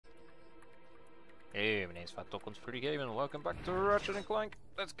Hey, my name's Fat Ducklin's Videogame and welcome back to Ratchet Clank.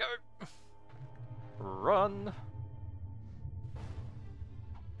 Let's go! Run!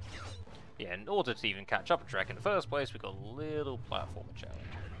 Yeah, in order to even catch up with Drek in the first place, we got a little platformer challenge.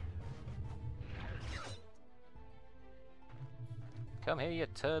 Come here, you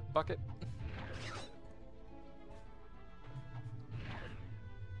turd bucket.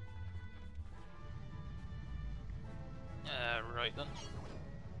 Right then.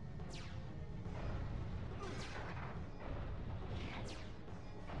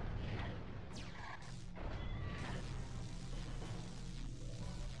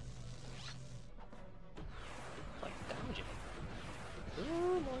 Like damaging.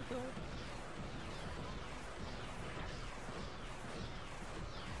 Oh my god.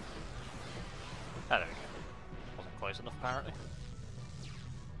 Ah, there we go. Wasn't close enough apparently.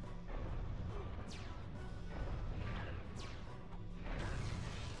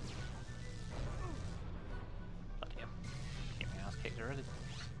 Bloody hell. Get my ass kicked already.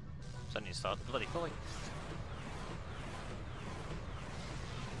 So I need to start the bloody fight.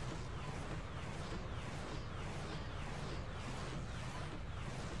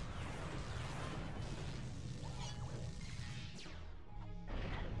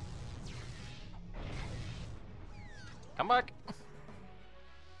 Come back!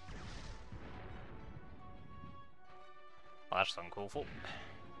 Well, that's uncalled for.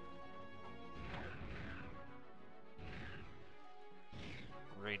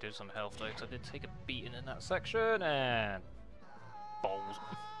 Redo some health though, because I did take a beating in that section, and balls.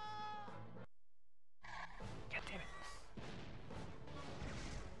 God damn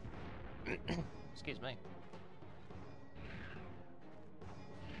it. Excuse me.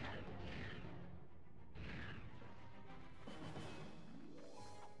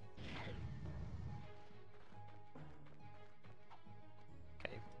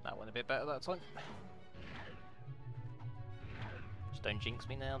 Okay, that went a bit better that time. Just don't jinx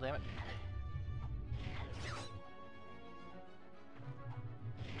me now, damn it.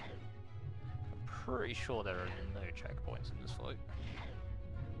 I'm pretty sure there are no checkpoints in this fight.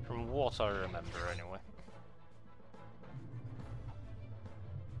 From what I remember, anyway.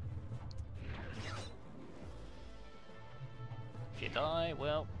 If you die,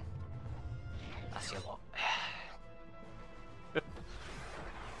 well, that's your lot.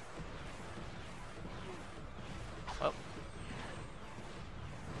 Well,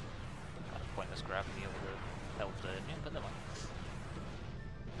 kind of pointless grabbing the other health there, yeah, but never mind.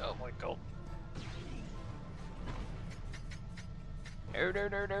 Oh my god. No, no,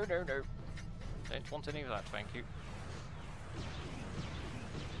 no, no, no, no. Don't want any of that, thank you.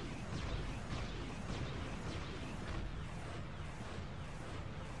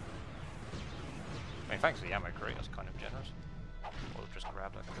 I mean, thanks for the ammo crate, that's kind of generous. We'll just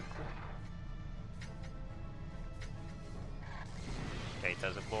grab that quickly. Okay,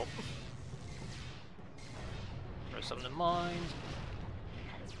 there's a ball. Throw something in mind.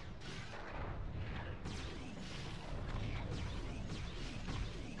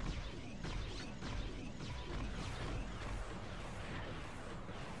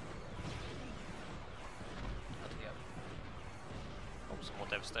 Oh, some more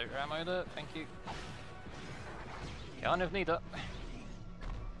Devastator ammo there, thank you. Kind of need that.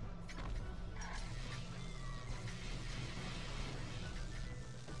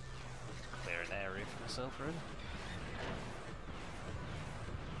 Clear an area for myself, really.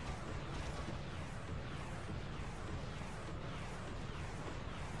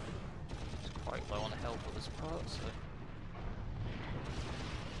 It's quite low on health at this part, so.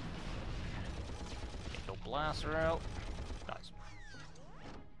 Get your blaster out. Nice.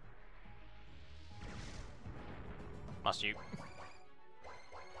 Must you?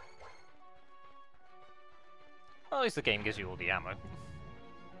 Well, at least the game gives you all the ammo.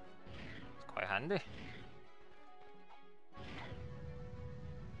 It's quite handy.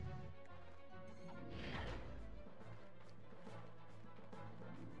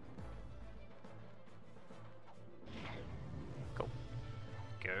 Cool.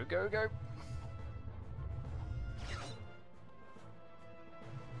 Go, go, go!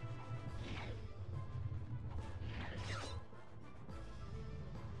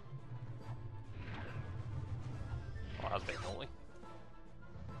 Well, that's a bit naughty.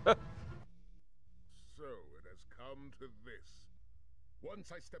 So it has come to this.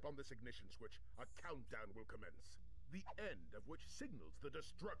 Once I step on this ignition switch, a countdown will commence. The end of which signals the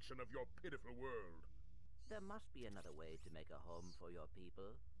destruction of your pitiful world. There must be another way to make a home for your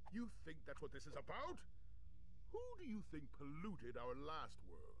people. You think that's what this is about? Who do you think polluted our last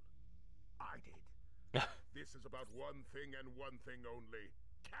world? I did. This is about one thing and one thing only.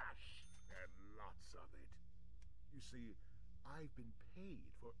 Cash. And lots chance of it. You see, I've been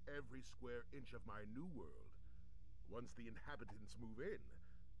paid for every square inch of my new world. Once the inhabitants move in,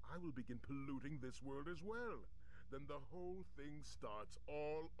 I will begin polluting this world as well. Then the whole thing starts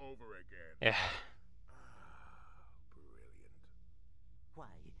all over again. Yeah. Ah, brilliant. Why,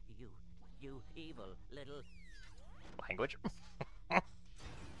 you evil little... Language.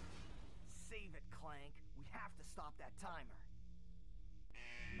 Save it, Clank. We have to stop that timer.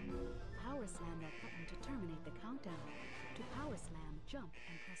 Power slam that button to terminate the countdown. To power slam, jump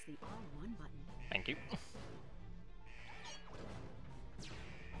and press the R1 button. Thank you.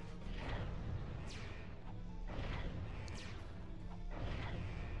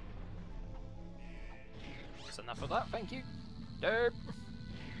 That's enough of that, thank you. Derp.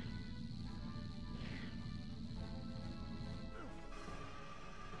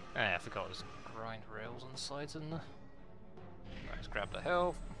 I forgot there's grind rails on the sides in there. Right, let's grab the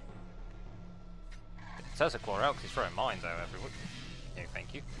health. It says a claw out because he's throwing mines out everywhere. No,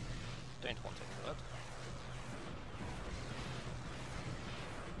 thank you. Don't want any of that.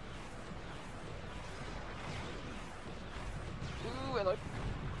 Ooh, hello.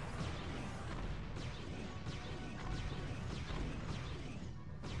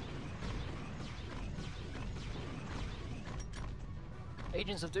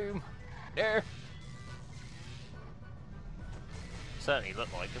 Agents of Doom. There. Certainly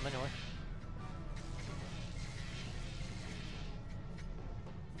look like them anyway.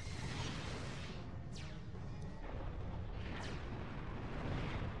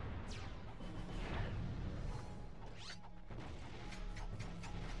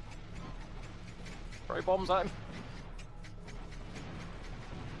 Throw bombs at him.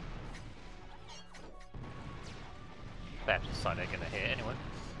 They have to decide they're gonna hit anyway.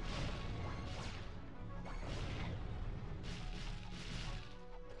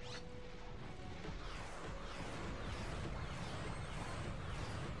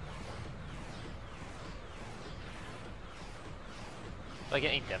 Do I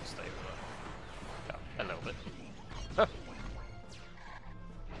get any devastated with that? Oh, a little bit.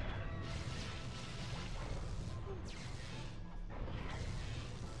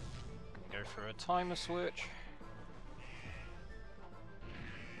 Go for a timer switch.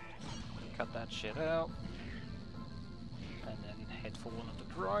 Cut that shit out. And then head for one of the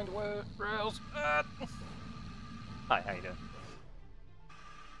grind rails. Hi, how you doing?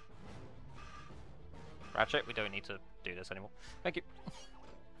 Ratchet, we don't need to do this anymore. Thank you.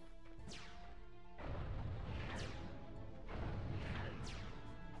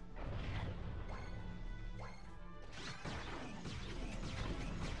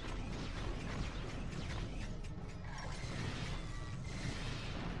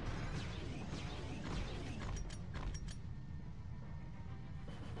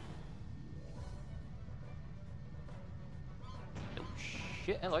 Oh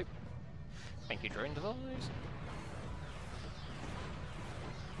shit, hello. Thank you, drone device.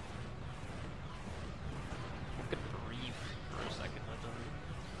 I could breathe for a second. I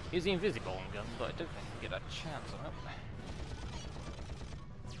don't use the invisible gun, but I don't think I get a chance on it.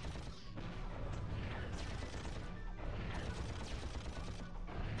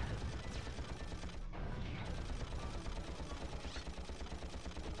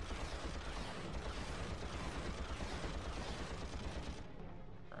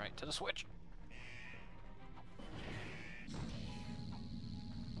 Right to the switch.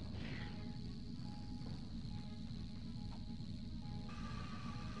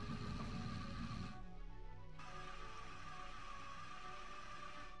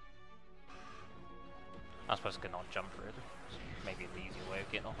 I suppose I could not jump through it. Maybe an easier way of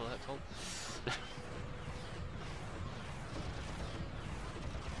getting off of that top.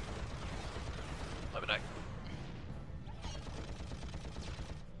 Let me know.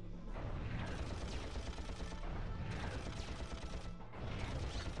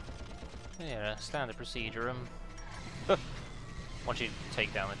 Yeah, standard procedure. Once you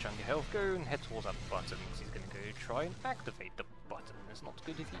take down a chunk of health, go and head towards that button, because he's going to go try and activate the button. It's not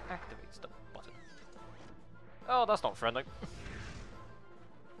good if he activates the button. Oh, that's not friendly.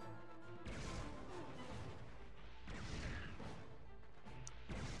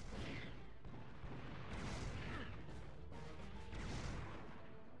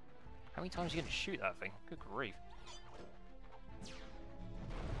 How many times are you going to shoot that thing? Good grief.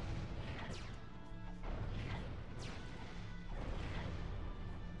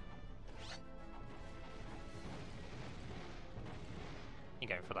 You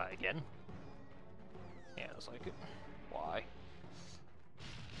going for that again? Yeah, looks like it. Why?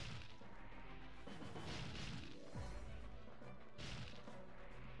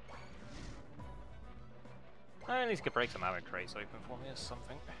 least could break some ammo crates open for me or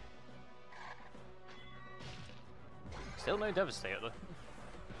something. Still no Devastator though.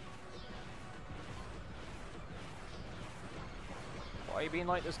 Why are you being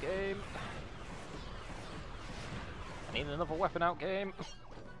like this game? I need another weapon out game.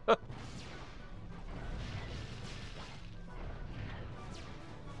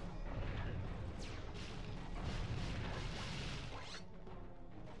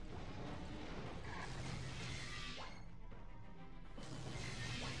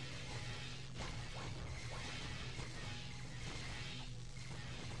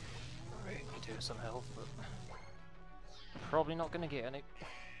 Some health, but probably not going to get any.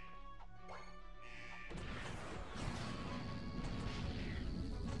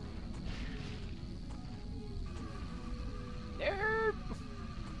 No!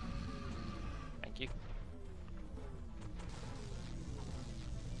 Thank you.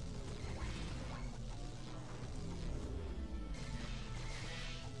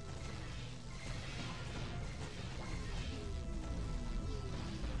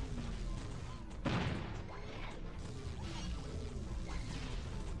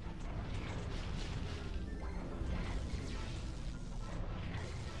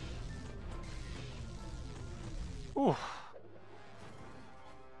 Ooh.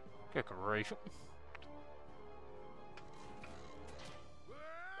 Good grief.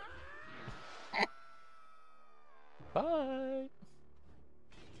 Bye.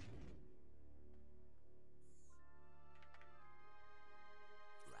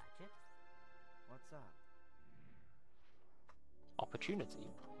 Ratchet? What's up? Opportunity.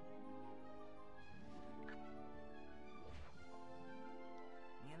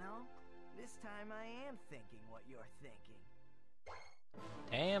 You know, this time I am thinking what you're thinking.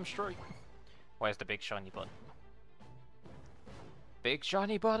 Damn straight. Where's the big shiny button? Big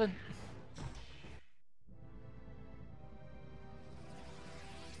shiny button!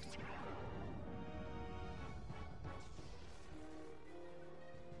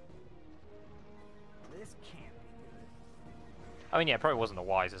 This can't be good. I mean, yeah, it probably wasn't the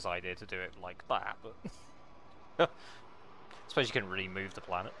wisest idea to do it like that, but... I suppose you couldn't really move the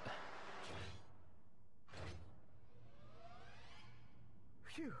planet.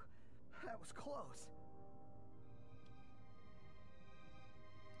 Phew, that was close.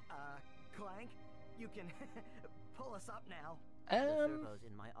 Clank, you can pull us up now. The servos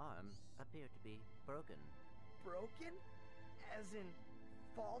in my arm appear to be broken. Broken? As in,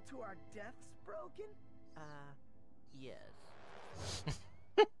 fall to our deaths broken? Yes.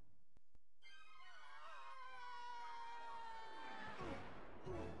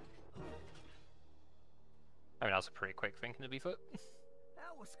 I mean, that's a pretty quick thinking to be fair.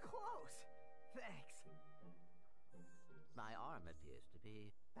 That was close. Thanks. My arm appears to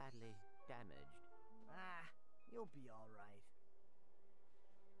be badly damaged. Ah, you'll be all right.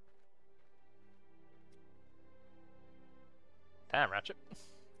 Damn, Ratchet.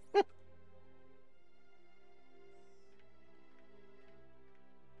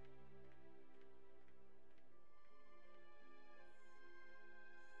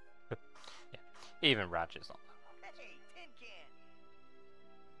 Yeah, even Ratchet's not. Hey, tin can!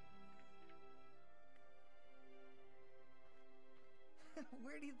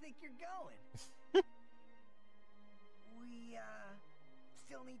 Where do you think you're going? We,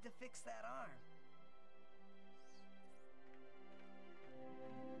 still need to fix that arm.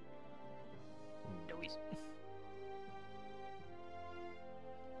 Noise.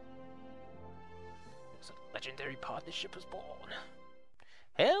 So a legendary partnership was born.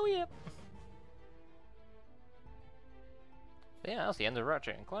 Hell yeah! But yeah, that's the end of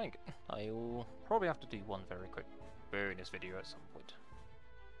Ratchet and Clank. I'll probably have to do one very quick bonus video at some point.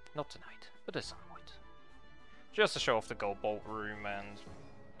 Not tonight, but at some point. Just to show off the gold bolt room, and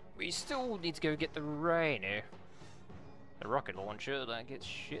we still need to go get the Rainer, the rocket launcher that gets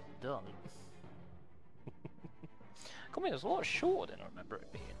shit done. I mean, it's a lot shorter than I remember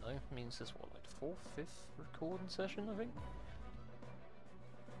it being, though. I mean, this is what, like the 4th, 5th recording session, I think?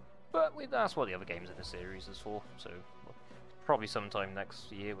 But that's what the other games in the series is for, so probably sometime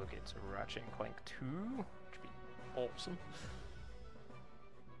next year we'll get to Ratchet and Clank 2, which would be awesome.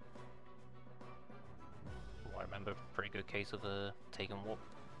 I remember a pretty good case of taking what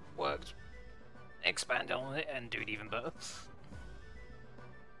worked, expand on it, and do it even better.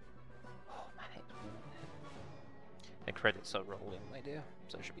 Oh man, the credits are rolling, my dear,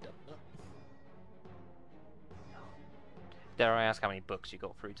 so it should be done. Dare I ask how many books you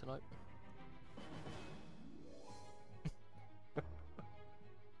got through tonight?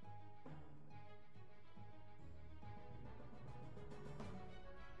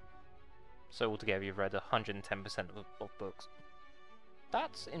 So altogether you've read 110% of books.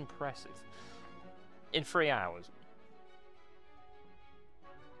 That's impressive. In 3 hours.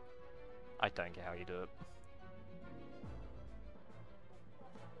 I don't get how you do it.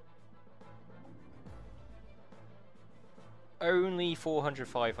 Only 400,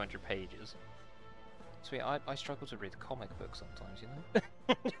 500 pages. Sweet, I struggle to read comic books sometimes, you know?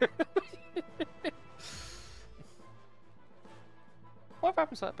 What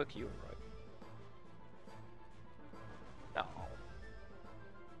happens to that book you were writing? Oh.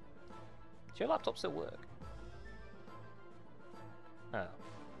 Does your laptop still work? Oh.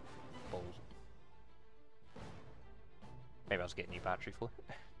 Balls. Maybe I was getting a new battery for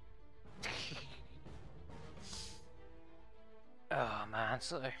it. Oh man,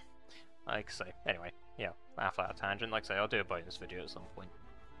 so... like I say, anyway, yeah, half out of tangent. Like I say, I'll do a bonus video at some point.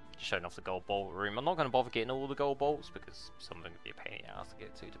 Just showing off the gold bolt room. I'm not going to bother getting all the gold bolts because some of them would be a pain in the ass to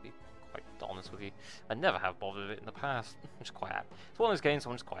get to be quite honest with you. I never have bothered with it in the past. I'm just quite happy. It's one of those games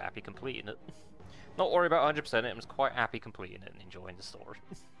I'm just quite happy completing it. Not worry about 100% it, I'm just quite happy completing it and enjoying the story.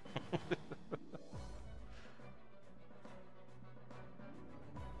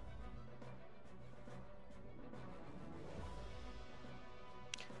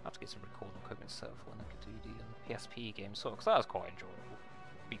 I have to get some recording equipment set up when I could do the PSP game, so because that was quite enjoyable.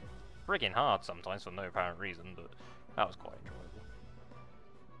 Be friggin' hard sometimes for no apparent reason, but that was quite enjoyable.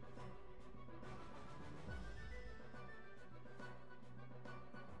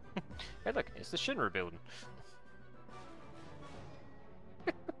 Hey look, it's the Shinra building.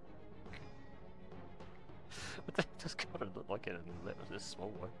 But that does kind of look like it in this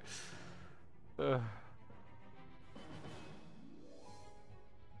small one.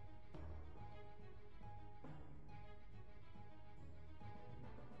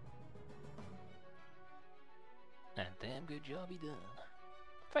 And damn good job he done.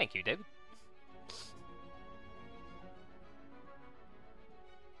 Thank you, David.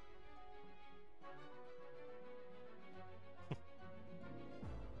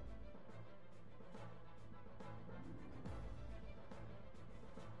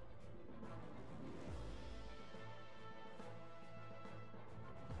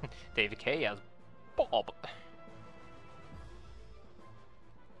 David K as Bob.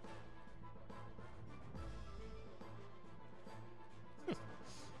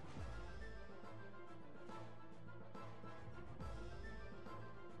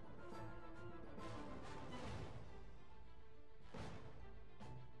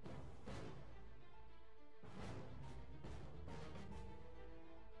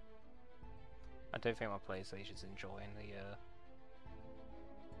 I don't think my PlayStation's enjoying the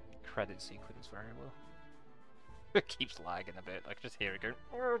credit sequence very well. It keeps lagging a bit. I can just hear it going.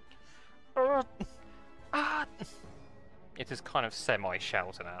 Ah! It is kind of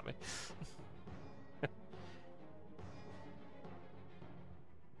semi-shouting at me.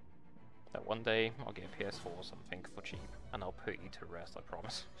 That one day I'll get a PS4 or something for cheap, and I'll put you to rest. I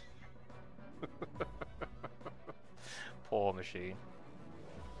promise. Poor machine.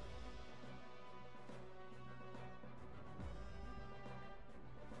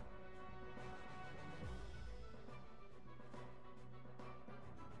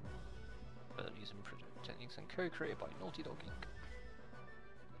 Using project techniques and co-created by Naughty Dog Inc.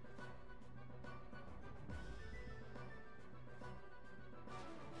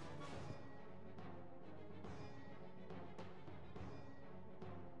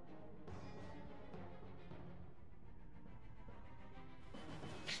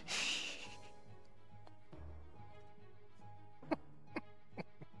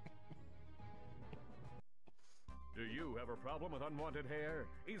 Do you have a problem with unwanted hair?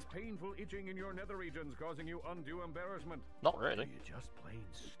 Is painful itching in your nether regions causing you undue embarrassment? Not really. Do you just plain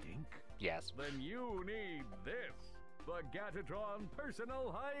stink? Yes. Then you need this, the Gatatron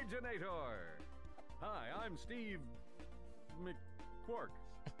Personal Hygienator. Hi, I'm Steve McQuark,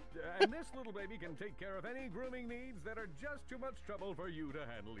 and this little baby can take care of any grooming needs that are just too much trouble for you to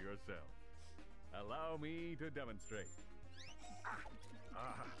handle yourself. Allow me to demonstrate.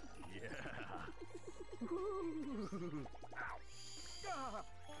 Yeah.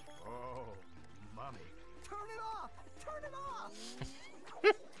 Oh, mommy. Turn it off! Turn it off!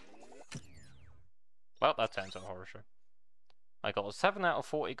 Well, that sounds like a horror show. I got a 7 out of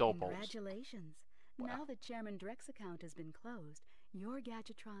 40 gold balls. Congratulations. Wow. Now that Chairman Drek's account has been closed, you're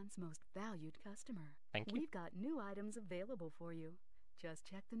Gadgetron's most valued customer. Thank you. We've got new items available for you. Just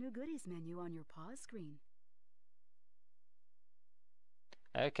check the new goodies menu on your pause screen.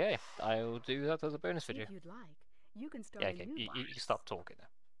 Okay, I'll do that as a bonus video. If you'd like, you can start Yeah, a okay, new you stop talking now.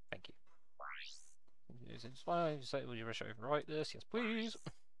 Thank you. Is it fine? Say, will you rush overwrite this? Yes, please.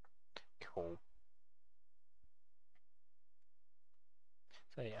 Cool.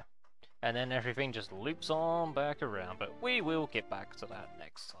 So yeah. And then everything just loops on back around, but we will get back to that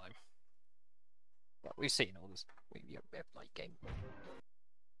next time. But we've seen all this video like game.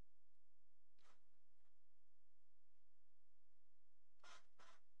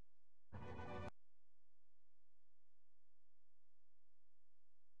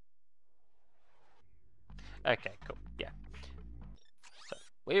 Okay, cool. Yeah. So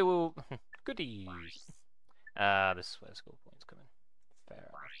we will goodies. This is where score points come in. Fair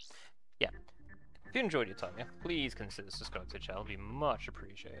enough. Yeah. If you enjoyed your time, yeah, please consider subscribing to the channel. It'd be much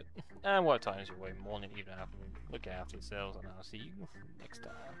appreciated. And what time is your way, morning, evening, afternoon. Look after yourselves, and I'll see you next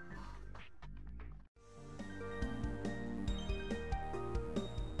time.